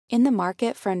In the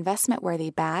market for investment-worthy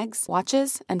bags,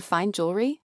 watches, and fine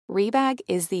jewelry, Rebag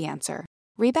is the answer.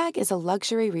 Rebag is a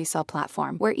luxury resale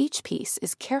platform where each piece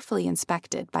is carefully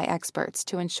inspected by experts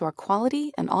to ensure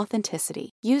quality and authenticity.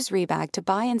 Use Rebag to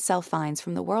buy and sell finds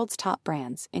from the world's top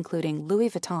brands, including Louis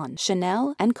Vuitton,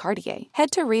 Chanel, and Cartier. Head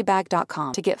to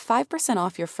Rebag.com to get 5%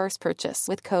 off your first purchase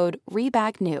with code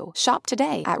REBAGNEW. Shop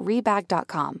today at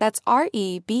Rebag.com. That's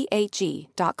REBAG.com.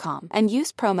 And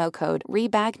use promo code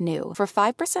REBAGNEW for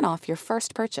 5% off your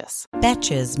first purchase.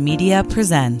 Betches Media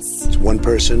presents. It's one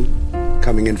person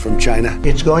coming in from China.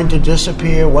 It's going to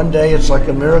disappear. One day it's like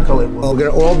a miracle. We're going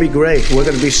to all be great. We're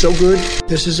going to be so good.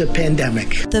 This is a pandemic.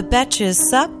 The Betches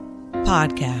Sup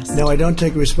podcast. No, I don't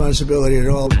take responsibility at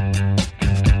all.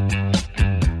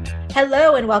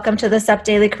 Hello and welcome to the Sup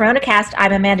Daily CoronaCast.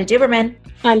 I'm Amanda Duberman.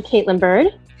 I'm Caitlin Bird.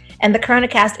 And the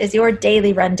CoronaCast is your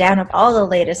daily rundown of all the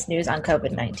latest news on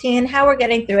COVID-19, how we're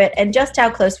getting through it, and just how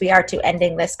close we are to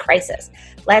ending this crisis.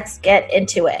 Let's get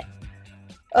into it.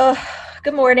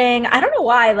 Good morning. I don't know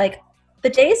why, the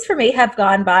days for me have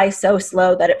gone by so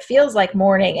slow that it feels like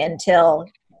morning until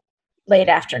late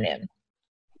afternoon.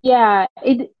 Yeah,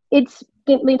 it's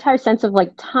the entire sense of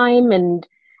time and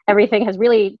everything has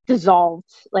really dissolved.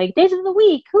 Days of the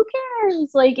week, who cares?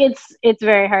 It's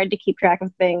very hard to keep track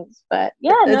of things, but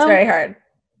yeah, it's very hard.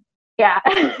 Yeah.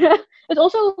 It's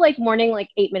also morning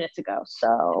 8 minutes ago.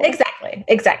 So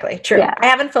exactly. True. Yeah. I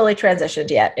haven't fully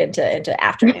transitioned yet into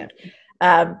afternoon.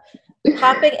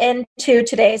 Hopping into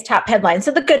today's top headlines.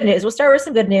 So the good news, we'll start with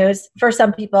some good news for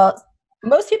some people.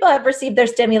 Most people have received their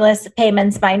stimulus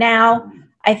payments by now.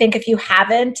 I think if you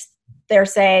haven't, they're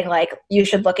saying you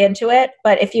should look into it.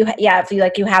 But if you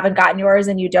haven't gotten yours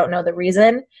and you don't know the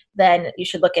reason, then you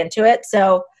should look into it.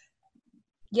 So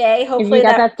yay, hopefully if you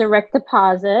got that direct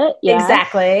deposit. Yeah.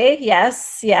 Exactly.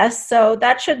 Yes. So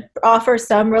that should offer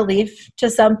some relief to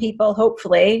some people,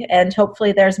 hopefully, and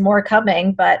hopefully there's more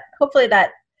coming, but hopefully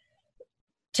that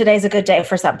today's a good day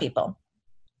for some people.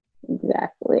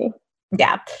 Exactly.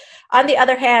 Yeah. On the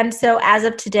other hand, so as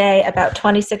of today, about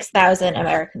 26,000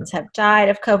 Americans have died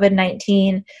of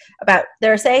COVID-19.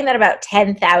 They're saying that about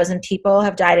 10,000 people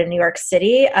have died in New York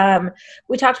City.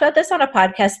 We talked about this on a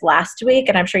podcast last week,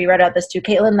 and I'm sure you read about this too,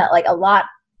 Caitlin, that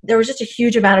there was just a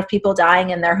huge amount of people dying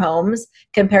in their homes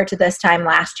compared to this time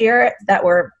last year that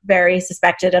were very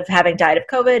suspected of having died of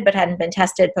COVID but hadn't been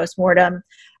tested post-mortem.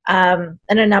 And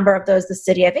a number of those, the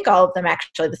city, I think all of them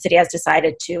actually, the city has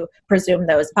decided to presume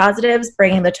those positives,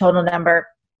 bringing the total number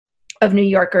of New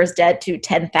Yorkers dead to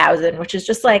 10,000, which is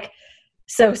just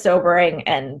so sobering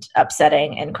and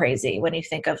upsetting and crazy when you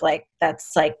think of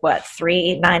that's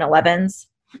 3 9/11s?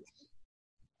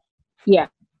 Yeah.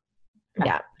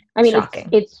 Yeah. I mean, shocking.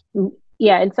 It's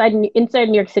inside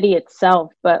New York City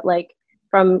itself, but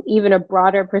from even a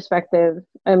broader perspective,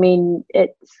 I mean,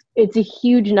 it's a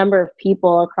huge number of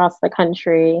people across the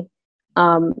country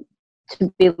to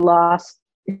be lost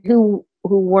who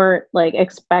weren't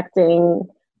expecting,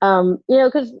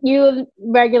 because you have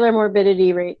regular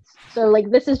morbidity rates. So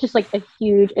this is just a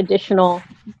huge additional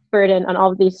burden on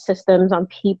all of these systems, on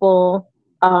people,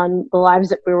 on the lives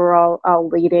that we were all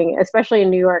leading, especially in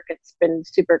New York. It's been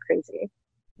super crazy.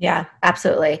 Yeah,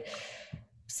 absolutely.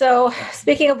 So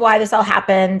speaking of why this all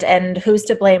happened and who's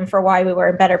to blame for why we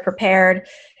weren't better prepared,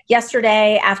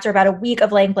 yesterday, after about a week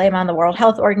of laying blame on the World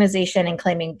Health Organization and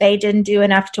claiming they didn't do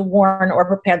enough to warn or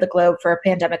prepare the globe for a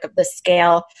pandemic of this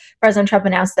scale, President Trump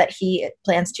announced that he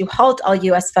plans to halt all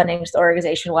U.S. funding to the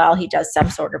organization while he does some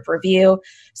sort of review.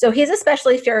 So he's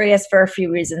especially furious for a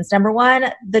few reasons. Number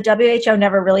one, the WHO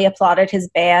never really applauded his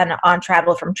ban on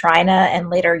travel from China and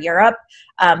later Europe.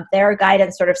 Their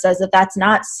guidance sort of says that that's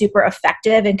not super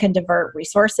effective and can divert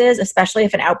resources, especially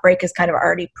if an outbreak is kind of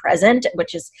already present,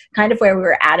 which is kind of where we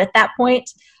were at that point.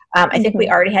 I think we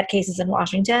already had cases in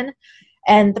Washington.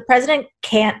 And the president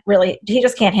he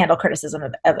just can't handle criticism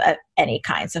of any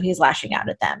kind. So he's lashing out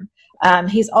at them.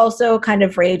 He's also kind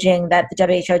of raging that the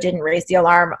WHO didn't raise the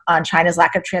alarm on China's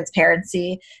lack of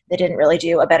transparency. They didn't really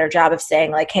do a better job of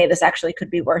saying hey, this actually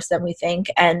could be worse than we think.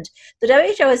 And the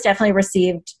WHO has definitely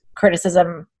received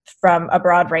criticism from a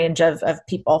broad range of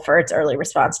people for its early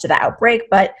response to the outbreak.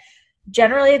 But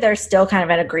generally, there's still kind of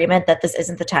an agreement that this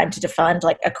isn't the time to defund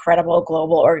a credible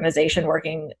global organization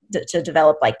working to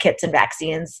develop kits and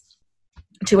vaccines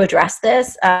to address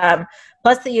this.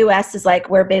 Plus, the U.S. is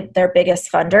their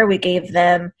biggest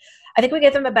funder. I think we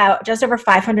gave them about just over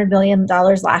 $500 million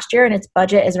last year, and its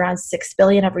budget is around $6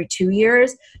 billion every 2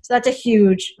 years. So that's a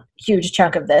huge, huge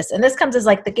chunk of this. And this comes as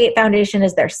the Gates Foundation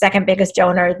is their second biggest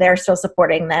donor. They're still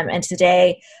supporting them. And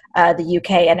today, the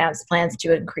UK announced plans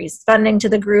to increase funding to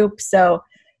the group. So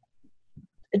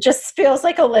It just feels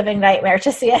like a living nightmare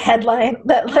to see a headline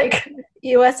that like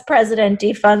U.S. president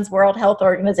defunds World Health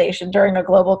Organization during a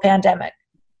global pandemic.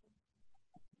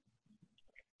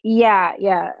 Yeah.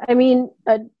 I mean,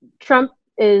 Trump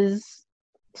is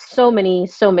so many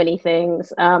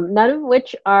things, none of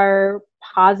which are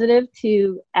positive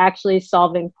to actually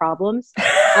solving problems.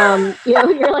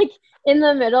 You're like in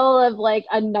the middle of like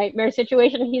a nightmare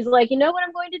situation. He's like, you know what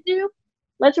I'm going to do?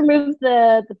 Let's remove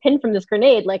the pin from this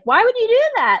grenade. Like, why would you do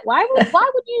that? Why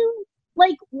would you,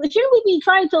 like, shouldn't we be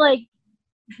trying to like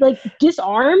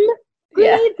disarm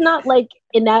grenades, not like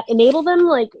enable them?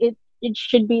 Like it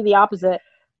should be the opposite.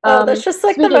 That's just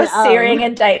like the most searing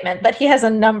indictment that he has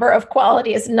a number of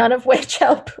qualities, none of which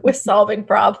help with solving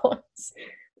problems.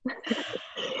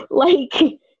 Like,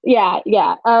 yeah.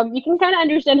 You can kind of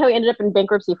understand how he ended up in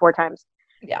bankruptcy 4 times.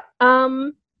 Yeah.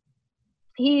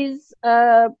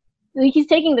 He's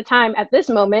taking the time at this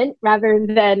moment rather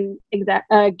than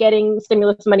getting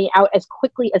stimulus money out as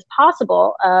quickly as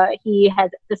possible. He has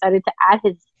decided to add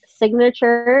his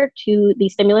signature to the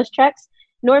stimulus checks.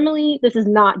 Normally, this is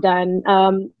not done.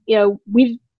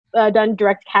 We've done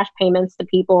direct cash payments to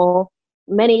people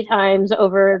many times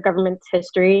over government's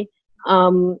history.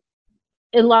 In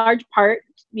large part,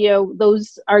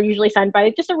 those are usually signed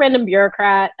by just a random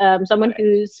bureaucrat, someone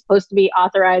who's supposed to be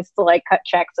authorized to like cut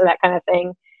checks or that kind of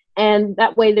thing. And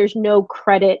that way there's no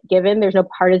credit given, there's no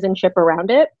partisanship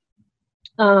around it.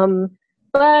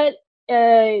 But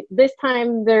this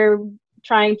time they're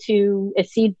trying to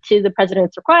accede to the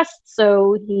president's request.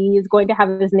 So he is going to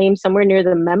have his name somewhere near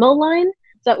the memo line.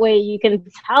 So that way you can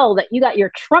tell that you got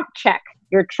your Trump check,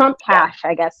 your Trump cash,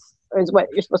 I guess, is what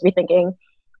you're supposed to be thinking.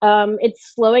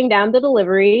 It's slowing down the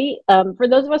delivery. For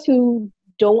those of us who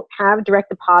don't have direct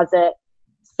deposit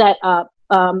set up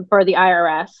for the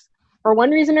IRS, for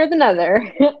one reason or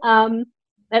another,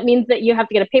 that means that you have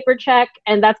to get a paper check,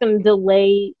 and that's going to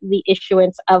delay the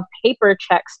issuance of paper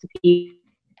checks to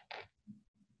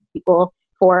people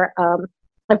for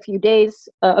a few days,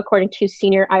 according to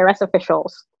senior IRS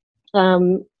officials.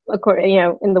 In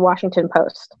the Washington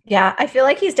Post. Yeah, I feel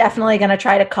like he's definitely going to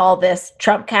try to call this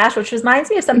Trump cash, which reminds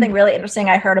me of something really interesting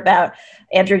I heard about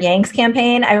Andrew Yang's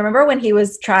campaign. I remember when he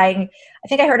was I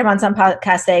think I heard him on some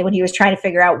podcast say when he was trying to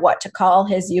figure out what to call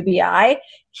his UBI,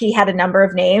 he had a number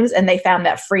of names and they found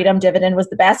that freedom dividend was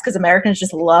the best because Americans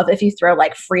just love if you throw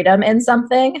like freedom in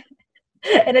something.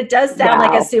 And it does sound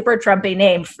like a super Trumpy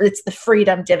name. It's the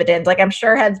freedom dividend. Like I'm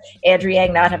sure had Andrew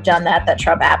Yang not have done that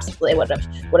Trump absolutely would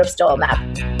have stolen that.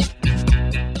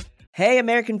 Hey,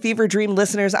 American Fever Dream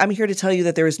listeners, I'm here to tell you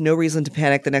that there is no reason to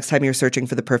panic the next time you're searching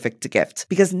for the perfect gift.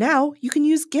 Because now you can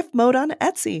use gift mode on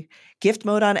Etsy. Gift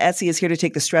mode on Etsy is here to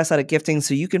take the stress out of gifting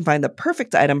so you can find the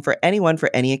perfect item for anyone for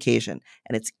any occasion.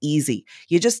 And it's easy.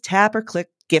 You just tap or click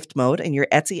gift mode in your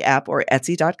Etsy app or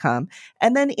Etsy.com,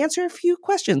 and then answer a few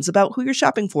questions about who you're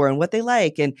shopping for and what they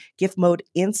like. And gift mode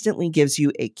instantly gives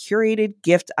you a curated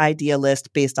gift idea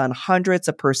list based on hundreds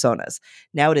of personas.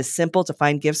 Now it is simple to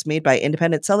find gifts made by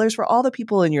independent sellers for all the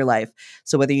people in your life.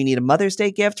 So whether you need a Mother's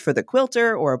Day gift for the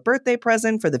quilter or a birthday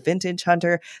present for the vintage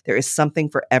hunter, there is something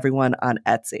for everyone on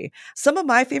Etsy. Some of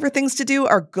my favorite things to do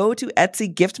are go to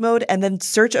Etsy gift mode and then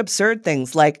search absurd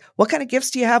things like, what kind of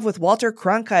gifts do you have with Walter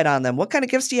Cronkite on them? What kind of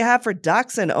gifts do you have for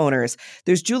dachshund owners?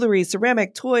 There's jewelry,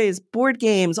 ceramic, toys, board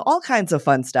games, all kinds of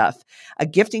fun stuff. A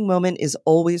gifting moment is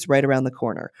always right around the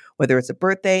corner, whether it's a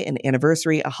birthday, an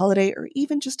anniversary, a holiday, or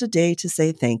even just a day to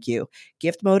say thank you.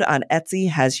 Gift mode on Etsy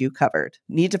has you covered.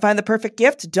 Need to find the perfect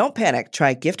gift? Don't panic.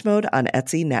 Try gift mode on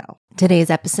Etsy now. Today's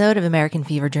episode of American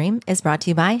Fever Dream is brought to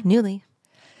you by Nuuly.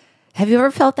 Have you ever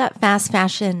felt that fast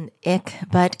fashion ick,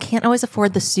 but can't always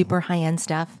afford the super high-end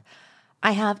stuff?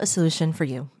 I have a solution for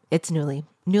you. It's Nuuly.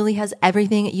 Nuuly has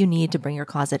everything you need to bring your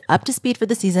closet up to speed for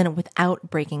the season without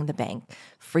breaking the bank.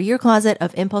 Free your closet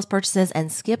of impulse purchases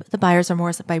and skip the buyer's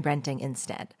remorse by renting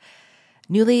instead.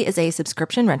 Nuuly is a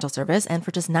subscription rental service, and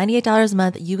for just $98 a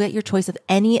month, you get your choice of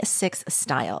any 6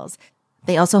 styles.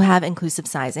 They also have inclusive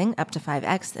sizing, up to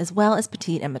 5X, as well as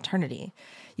petite and maternity.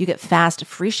 You get fast,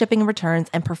 free shipping and returns,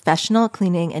 and professional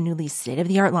cleaning and Nuuly's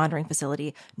state-of-the-art laundering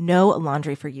facility. No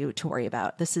laundry for you to worry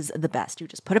about. This is the best. You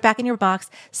just put it back in your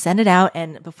box, send it out,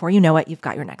 and before you know it, you've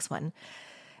got your next one.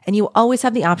 And you always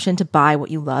have the option to buy what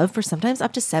you love for sometimes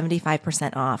up to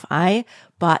 75% off. I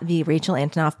bought the Rachel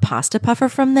Antonoff pasta puffer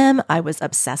from them. I was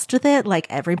obsessed with it, like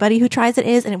everybody who tries it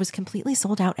is, and it was completely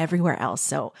sold out everywhere else.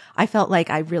 So I felt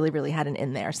like I really, really had an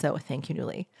in there. So thank you,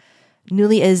 Nuuly.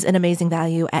 Nuuly is an amazing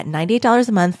value at $98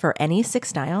 a month for any 6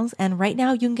 styles. And right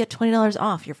now you can get $20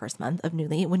 off your first month of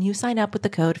Nuuly when you sign up with the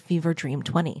code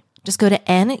FEVERDREAM20. Just go to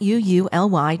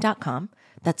NUULY.com,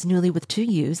 That's Newly with 2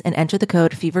 U's, and enter the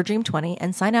code FeverDream20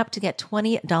 and sign up to get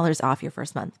 $20 off your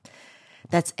first month.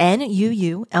 That's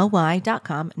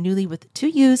NUULY.com, Newly with 2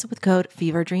 U's with code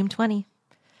FeverDream20.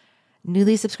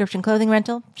 Newly subscription clothing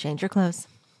rental. Change your clothes.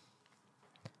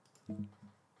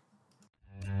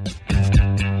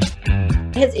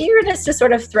 His eagerness to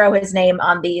sort of throw his name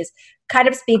on these kind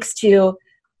of speaks to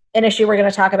an issue we're going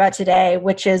to talk about today,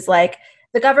 which is like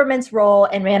the government's role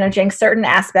in managing certain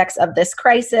aspects of this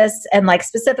crisis, and like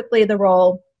specifically the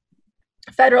role,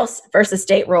 federal versus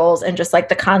state roles, and just like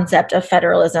the concept of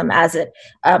federalism as it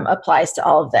applies to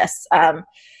all of this.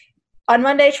 On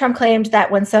Monday, Trump claimed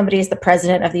that when somebody is the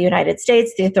president of the United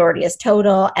States, the authority is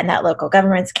total and that local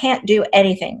governments can't do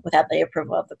anything without the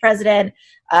approval of the president.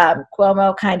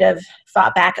 Cuomo kind of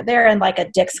fought back. They're in like a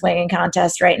dick swinging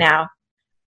contest right now.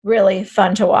 Really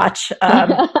fun to watch.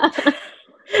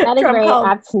 That is a very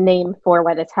apt name for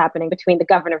what is happening between the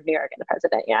governor of New York and the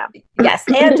president. Yeah. Yes.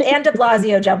 And de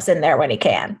Blasio jumps in there when he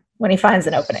can, when he finds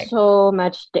an opening. So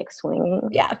much dick swinging.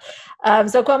 Yeah.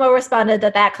 So Cuomo responded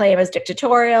that claim is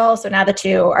dictatorial. So now the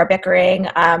two are bickering.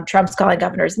 Trump's calling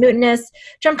governors mutinous.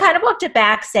 Trump kind of walked it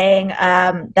back, saying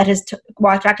that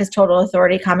walked back his total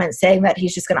authority comment, saying that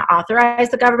he's just going to authorize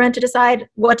the government to decide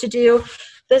what to do.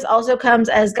 This also comes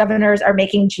as governors are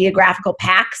making geographical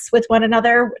pacts with one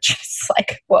another, which is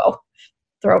like, whoa,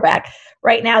 throwback.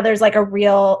 Right now, there's like a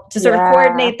real, to sort of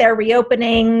coordinate their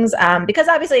reopenings, because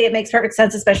obviously it makes perfect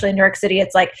sense, especially in New York City.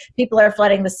 It's like people are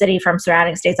flooding the city from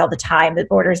surrounding states all the time. The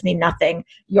borders mean nothing.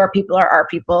 Your people are our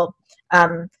people.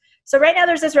 So right now,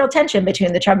 there's this real tension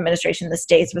between the Trump administration and the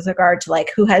states with regard to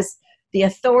like who has the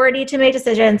authority to make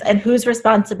decisions and whose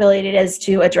responsibility it is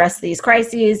to address these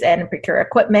crises and procure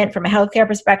equipment from a healthcare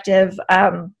perspective.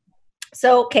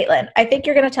 So, Caitlin, I think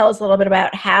you're going to tell us a little bit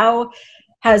about how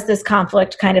has this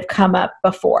conflict kind of come up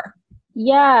before?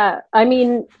 Yeah, I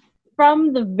mean,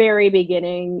 from the very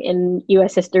beginning in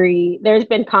U.S. history, there's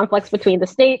been conflicts between the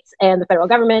states and the federal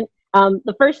government.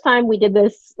 The first time we did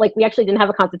this, like we actually didn't have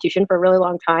a constitution for a really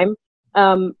long time.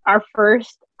 Our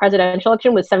first presidential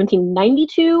election was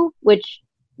 1792, which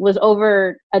was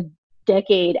over a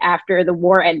decade after the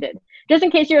war ended. Just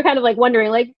in case you were kind of like wondering,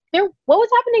 like, what was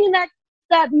happening in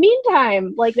that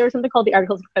meantime? Like, there was something called the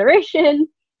Articles of Confederation,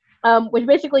 which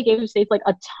basically gave states like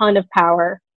a ton of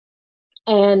power,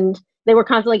 and they were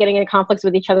constantly getting into conflicts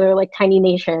with each other, like tiny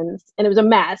nations, and it was a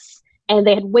mess. And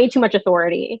they had way too much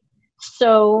authority,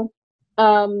 so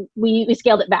we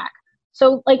scaled it back.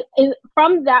 So like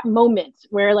from that moment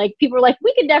where like people were like,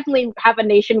 we could definitely have a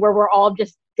nation where we're all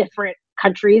just different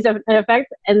countries in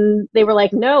effect. And they were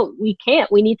like, no, we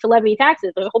can't. We need to levy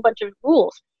taxes. There's a whole bunch of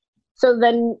rules. So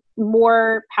then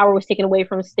more power was taken away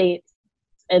from states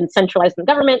and centralized in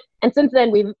the government. And since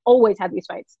then, we've always had these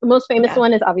fights. The most famous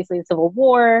one is obviously the Civil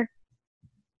War,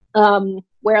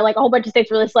 where like a whole bunch of states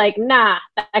were just like, nah,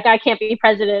 that guy can't be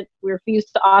president. We refuse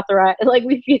to authorize, like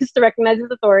we refuse to recognize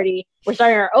his authority. We're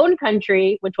starting our own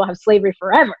country, which will have slavery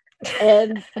forever.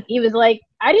 And he was like,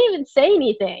 I didn't even say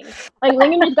anything. Like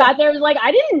Lincoln just got there and was like,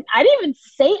 I didn't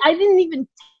even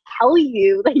tell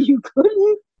you that you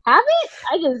couldn't have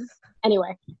it.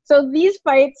 Anyway. So these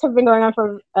fights have been going on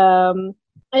from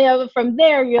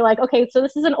there, you're like, okay, so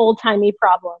this is an old-timey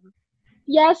problem.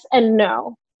 Yes and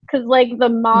no. Because like the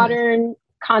modern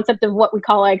concept of what we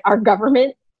call like our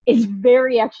government is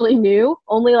very actually new.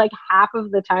 Only like half of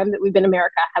the time that we've been in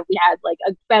America have we had like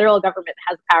a federal government that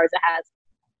has the powers it has.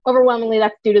 Overwhelmingly,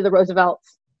 that's due to the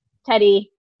Roosevelts,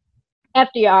 Teddy,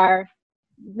 FDR.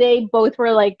 They both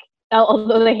were like,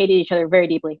 although they hated each other very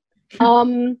deeply.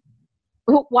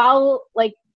 While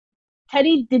like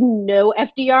Teddy didn't know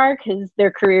FDR because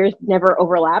their careers never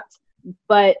overlapped,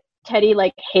 but Teddy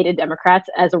like hated Democrats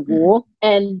as a rule,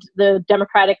 and the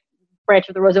Democratic branch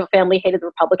of the Roosevelt family hated the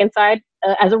Republican side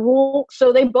as a rule.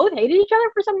 So they both hated each other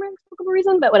for some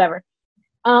reason, but whatever.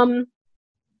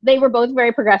 They were both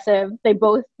very progressive. They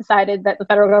both decided that the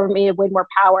federal government needed way more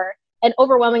power. And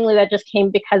overwhelmingly, that just came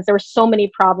because there were so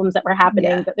many problems that were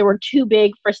happening that they were too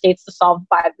big for states to solve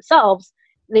by themselves.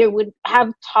 They would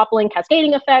have toppling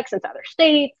cascading effects into other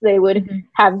states. They would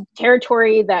have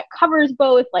territory that covers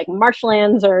both, like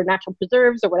marshlands or natural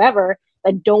preserves or whatever,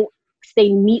 that don't stay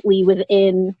neatly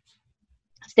within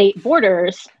state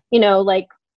borders. You know, like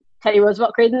Teddy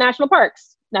Roosevelt created the national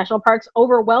parks. National parks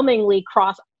overwhelmingly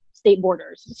cross state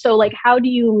borders. So, like, how do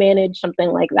you manage something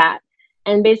like that?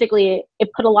 And basically, it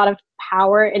put a lot of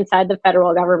power inside the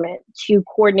federal government to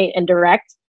coordinate and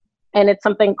direct. And it's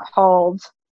something called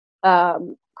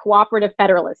cooperative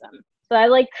federalism. So I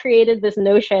like created this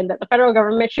notion that the federal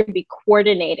government should be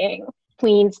coordinating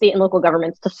between state and local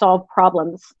governments to solve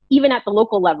problems, even at the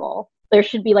local level. there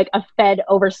should be like a Fed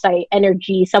oversight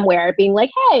energy somewhere being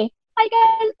like, hey, how you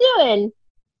guys doing?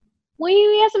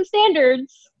 We have some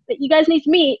standards that you guys need to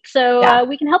meet, so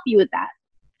we can help you with that.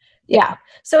 Yeah.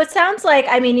 So it sounds like,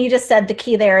 I mean, you just said the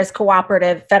key there is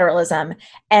cooperative federalism.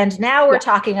 And now we're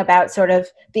talking about sort of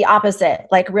the opposite,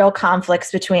 like real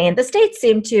conflicts between the states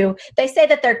they say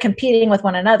that they're competing with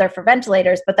one another for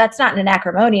ventilators, but that's not an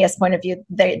acrimonious point of view.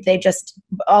 They just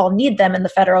all need them and the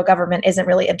federal government isn't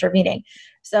really intervening.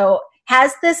 So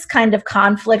has this kind of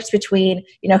conflict between,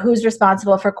 who's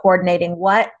responsible for coordinating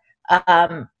what,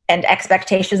 and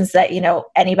expectations that,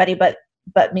 anybody but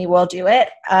me will do it.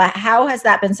 How has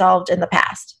that been solved in the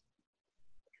past?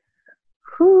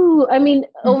 I mean,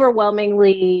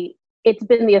 overwhelmingly, it's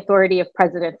been the authority of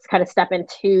presidents kind of step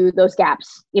into those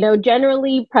gaps.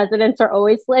 Generally, presidents are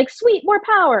always like, sweet, more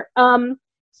power.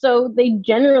 So they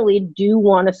generally do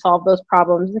want to solve those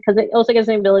problems because it also gives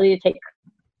them the ability to take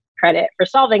credit for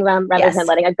solving them rather than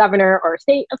letting a governor or a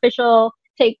state official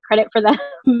take credit for them,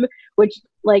 which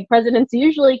like presidents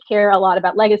usually care a lot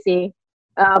about legacy.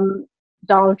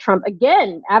 Donald Trump,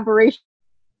 again, aberrationally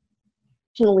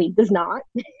does not.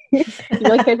 He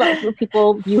really cares about who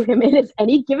people view him in at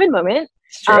any given moment.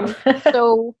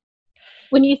 So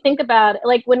when you think about it,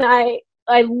 like when I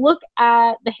look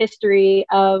at the history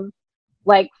of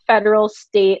like federal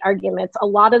state arguments, a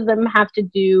lot of them have to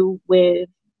do with,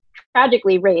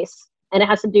 tragically, race. And it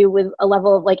has to do with a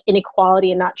level of like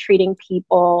inequality and not treating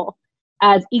people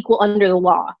as equal under the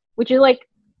law, which is like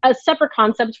a separate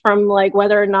concept from like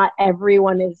whether or not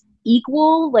everyone is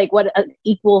equal, like what an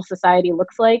equal society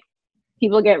looks like.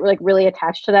 People get like really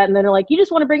attached to that, and then they're like, you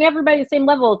just want to bring everybody to the same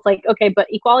level. It's like, okay, but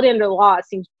equality under the law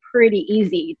seems pretty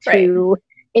easy to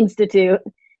institute.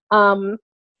 And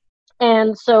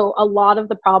so a lot of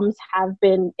the problems have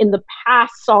been in the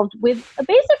past solved with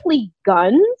basically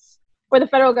guns, where the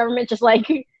federal government just like,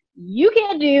 you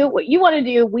can't do what you want to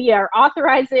do. We are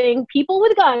authorizing people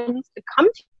with guns to come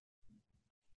to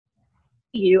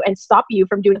you and stop you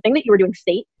from doing the thing that you were doing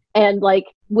state. And like,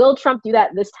 will Trump do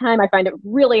that this time? I find it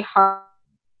really hard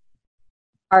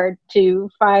to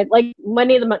find. Like,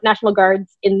 many of the National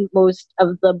Guards in most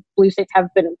of the blue states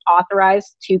have been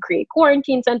authorized to create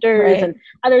quarantine centers and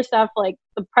other stuff. Like,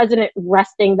 the president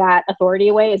wresting that authority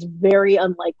away is very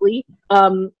unlikely.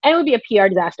 And it would be a PR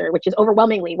disaster, which is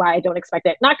overwhelmingly why I don't expect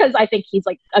it. Not because I think he's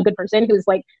like a good person who's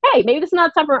like, hey, maybe this is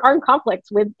not time for armed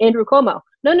conflicts with Andrew Cuomo.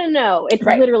 No. It's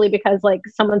literally because like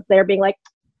someone's there being like,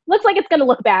 looks like it's going to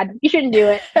look bad. You shouldn't do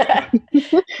it.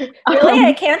 Really?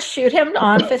 I can't shoot him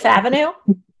on Fifth Avenue?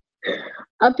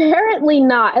 Apparently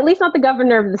not. At least not the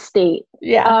governor of the state.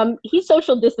 Yeah. He's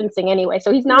social distancing anyway,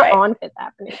 so he's not on Fifth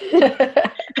Avenue.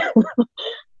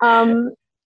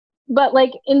 But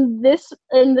like in this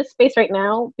space right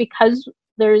now, because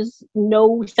there's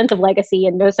no sense of legacy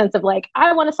and no sense of like,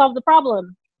 I want to solve the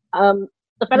problem. The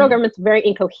federal government's very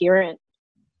incoherent,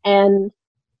 and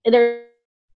that's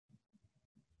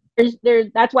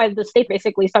why the state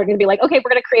basically started to be like, okay, we're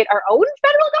going to create our own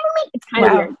federal government. It's kind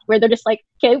of weird, where they're just like,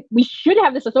 okay, we should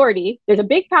have this authority. There's a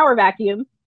big power vacuum.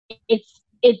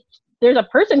 There's a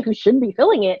person who should be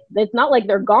filling it. It's not like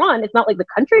they're gone. It's not like the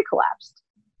country collapsed.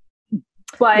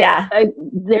 But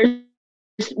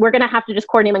we're going to have to just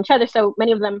coordinate among each other. So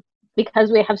many of them, because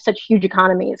we have such huge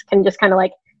economies, can just kind of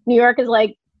like, New York is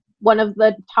like one of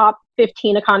the top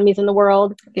 15 economies in the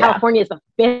world. California is the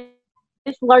fifth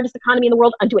largest economy in the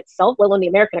world unto itself, let alone the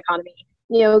American economy.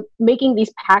 Making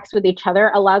these pacts with each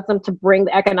other allows them to bring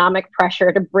the economic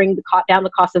pressure to bring down the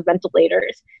cost of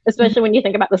ventilators, especially when you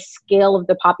think about the scale of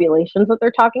the populations that they're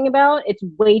talking about. It's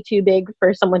way too big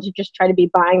for someone to just try to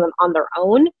be buying them on their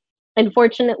own.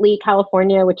 Unfortunately,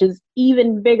 California, which is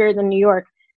even bigger than New York,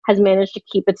 has managed to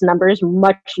keep its numbers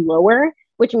much lower,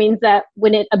 which means that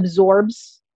when it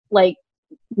absorbs like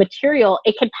material,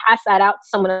 it can pass that out to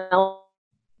someone else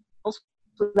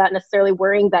without necessarily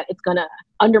worrying that it's going to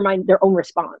undermine their own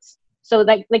response. So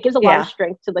that gives a lot of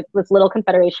strength to like this little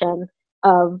confederation.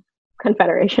 That's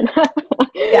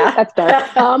dark.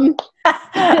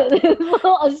 This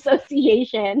little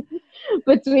association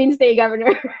between state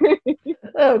governors.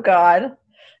 Oh God.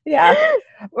 Yeah.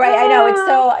 Right. I know. It's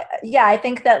so, I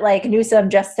think that like Newsom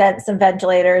just sent some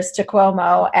ventilators to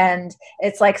Cuomo, and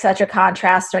it's like such a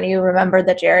contrast when you remember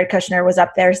that Jared Kushner was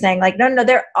up there saying like, no,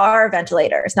 there are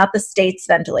ventilators, not the state's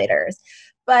ventilators.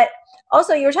 But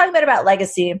also you were talking about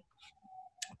legacy.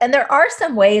 And there are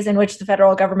some ways in which the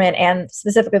federal government and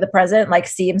specifically the president like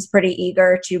seems pretty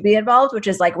eager to be involved, which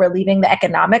is like relieving the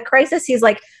economic crisis. He's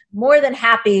like more than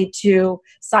happy to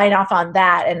sign off on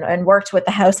that and worked with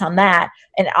the House on that,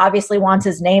 and obviously wants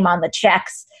his name on the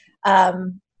checks,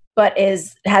 but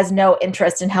has no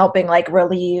interest in helping like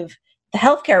relieve the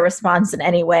healthcare response in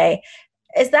any way.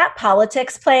 Is that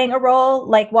politics playing a role?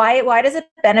 Like, why does it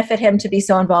benefit him to be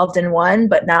so involved in one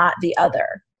but not the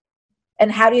other?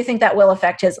 And how do you think that will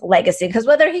affect his legacy? Because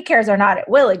whether he cares or not, it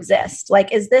will exist.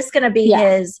 Like, is this going to be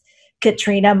his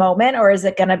Katrina moment, or is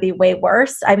it going to be way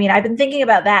worse? I mean, I've been thinking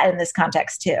about that in this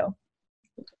context too.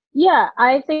 Yeah,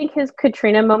 I think his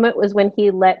Katrina moment was when he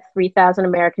let 3,000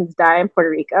 Americans die in Puerto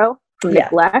Rico from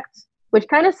neglect, which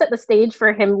kind of set the stage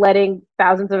for him letting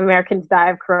thousands of Americans die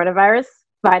of coronavirus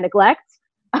by neglect.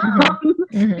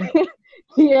 Mm-hmm.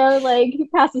 You know, like he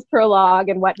passes prologue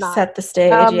and whatnot. Set the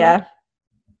stage,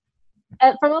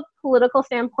 From a political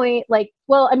standpoint, like,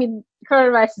 well, I mean,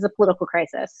 coronavirus is a political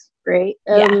crisis, right?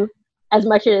 As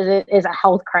much as it is a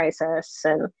health crisis.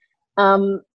 And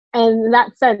in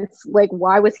that sense, like,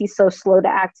 why was he so slow to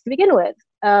act to begin with?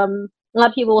 A lot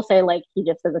of people will say, like, he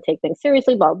just doesn't take things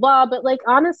seriously, blah, blah. But, like,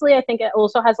 honestly, I think it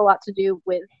also has a lot to do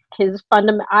with his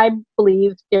I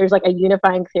believe there's, like, a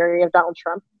unifying theory of Donald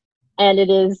Trump. And it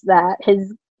is that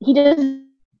he just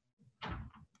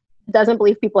doesn't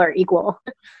believe people are equal.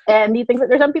 And he thinks that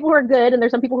there's some people who are good and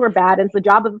there's some people who are bad. And it's the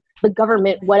job of the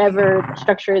government, whatever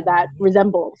structure that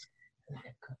resembles,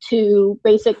 to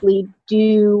basically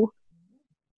do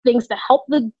things to help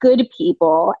the good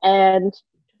people and,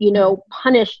 you know,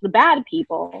 punish the bad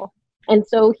people. And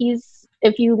so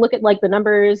if you look at like the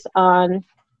numbers on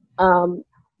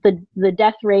the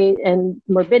death rate and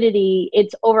morbidity,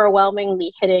 it's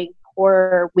overwhelmingly hitting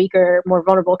poorer, weaker, more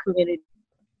vulnerable communities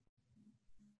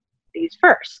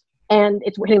first. And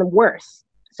it's hitting them worse.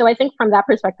 So I think from that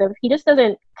perspective, he just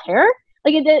doesn't care.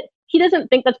 Like he doesn't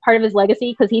think that's part of his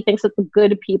legacy because he thinks that the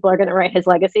good people are going to write his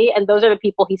legacy. And those are the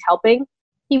people he's helping.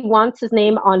 He wants his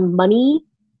name on money.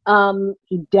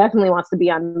 He definitely wants to be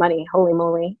on money. Holy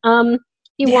moly.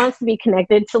 He wants to be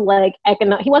connected to like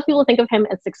he wants people to think of him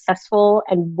as successful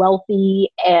and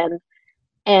wealthy, and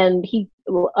he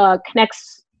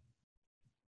connects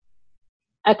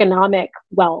economic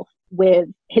wealth with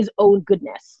his own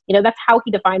goodness. You know, that's how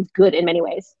he defines good in many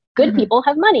ways. Good people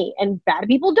have money and bad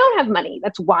people don't have money.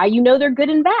 That's why you know they're good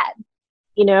and bad.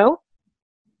 You know,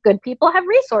 good people have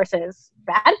resources.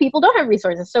 Bad people don't have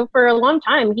resources. So for a long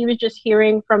time, he was just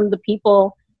hearing from the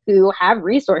people who have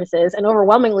resources, and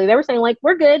overwhelmingly they were saying like,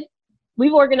 we're good.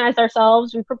 We've organized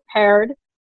ourselves. We prepared.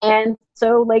 And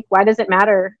so like, why does it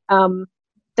matter to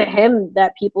him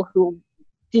that people who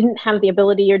didn't have the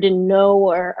ability or didn't know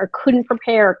or couldn't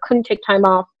prepare or couldn't take time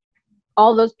off,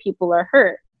 all those people are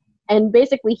hurt. And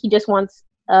basically he just wants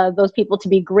those people to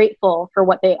be grateful for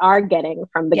what they are getting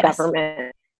from the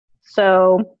government.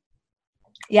 So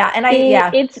I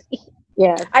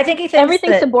think he thinks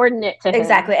everything's subordinate to him.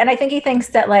 Exactly. And I think he thinks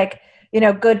that like, you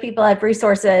know, good people have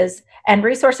resources, and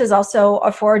resources also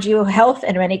afford you health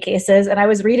in many cases. And I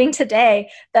was reading today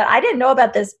that I didn't know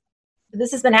about this.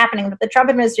 This has been happening, but the Trump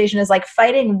administration is like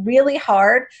fighting really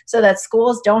hard so that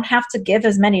schools don't have to give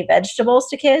as many vegetables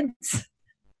to kids,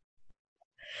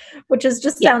 which is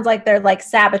just sounds like they're like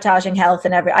sabotaging health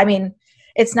and I mean,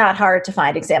 it's not hard to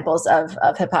find examples of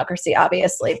hypocrisy,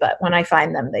 obviously, but when I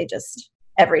find them,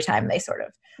 every time they sort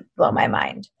of blow my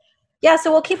mind. Yeah,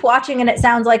 so we'll keep watching. And it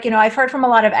sounds like, you know, I've heard from a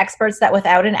lot of experts that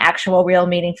without an actual, real,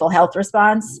 meaningful health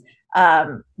response,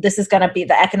 this is going to be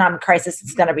the economic crisis.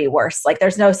 It's going to be worse. Like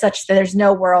there's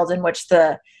no world in which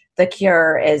the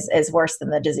cure is worse than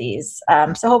the disease.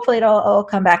 So hopefully it'll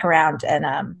come back around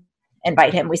and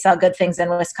bite him. We saw good things in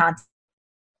Wisconsin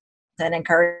and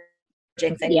encouraging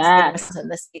things in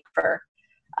this week for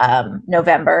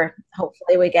November.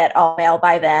 Hopefully we get all mail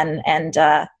by then. And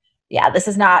this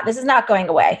is not going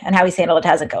away. And how he's handled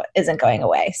it isn't going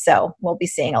away. So we'll be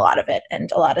seeing a lot of it,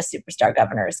 and a lot of superstar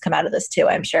governors come out of this too,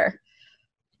 I'm sure.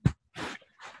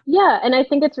 Yeah, and I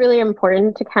think it's really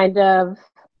important to kind of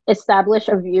establish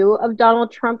a view of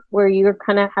Donald Trump where we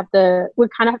kind of have to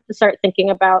start thinking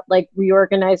about like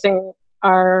reorganizing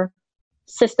our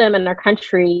system and our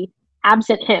country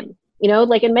absent him. You know,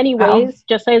 like in many ways,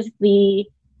 just as the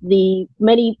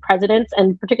many presidents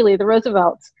and particularly the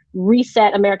Roosevelts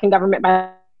reset American government by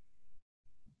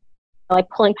like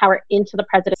pulling power into the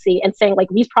presidency and saying like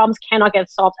these problems cannot get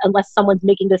solved unless someone's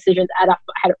making decisions at a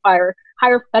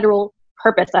higher federal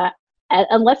purpose,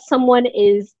 unless someone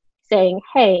is saying,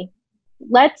 hey,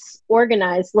 let's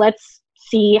organize, let's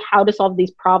see how to solve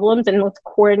these problems, and let's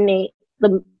coordinate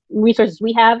the resources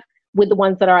we have with the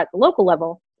ones that are at the local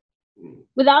level.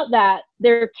 Without that,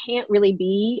 there can't really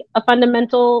be a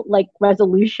fundamental like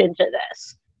resolution to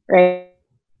this, right?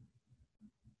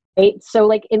 So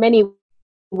like in many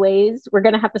ways, we're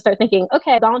going to have to start thinking,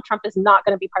 okay, Donald Trump is not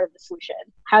going to be part of the solution.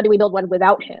 How do we build one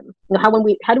without him? You know,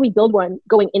 how do we build one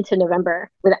going into November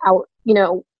without, you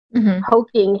know,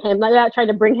 poking him, like trying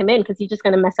to bring him in because he's just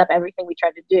going to mess up everything we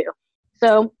try to do.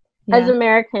 So as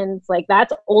Americans, like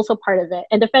that's also part of it.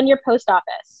 And defend your post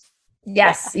office.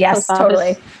 Yes,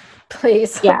 totally.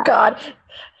 Please. Yeah. Oh, God.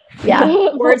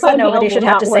 Yeah. Words that nobody should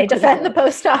have to say. Defend the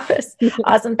post office.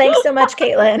 Awesome. Thanks so much,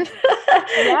 Caitlin.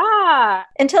 Yeah.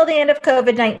 Until the end of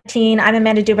COVID-19, I'm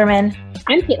Amanda Duberman.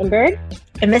 I'm Caitlin Bird.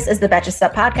 And this is the Betches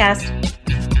Sup Podcast.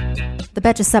 The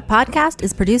Betches Sup Podcast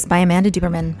is produced by Amanda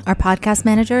Duberman. Our podcast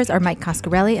managers are Mike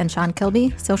Coscarelli and Sean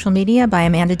Kilby. Social media by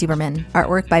Amanda Duberman.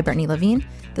 Artwork by Brittany Levine.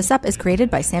 The Sup is created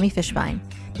by Sammy Fishbein.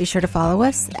 Be sure to follow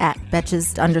us at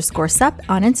Betches_Sup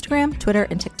on Instagram, Twitter,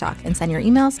 and TikTok, and send your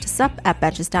emails to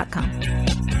sup@betches.com.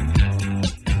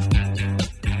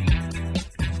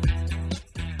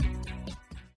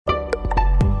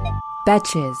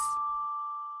 Betches.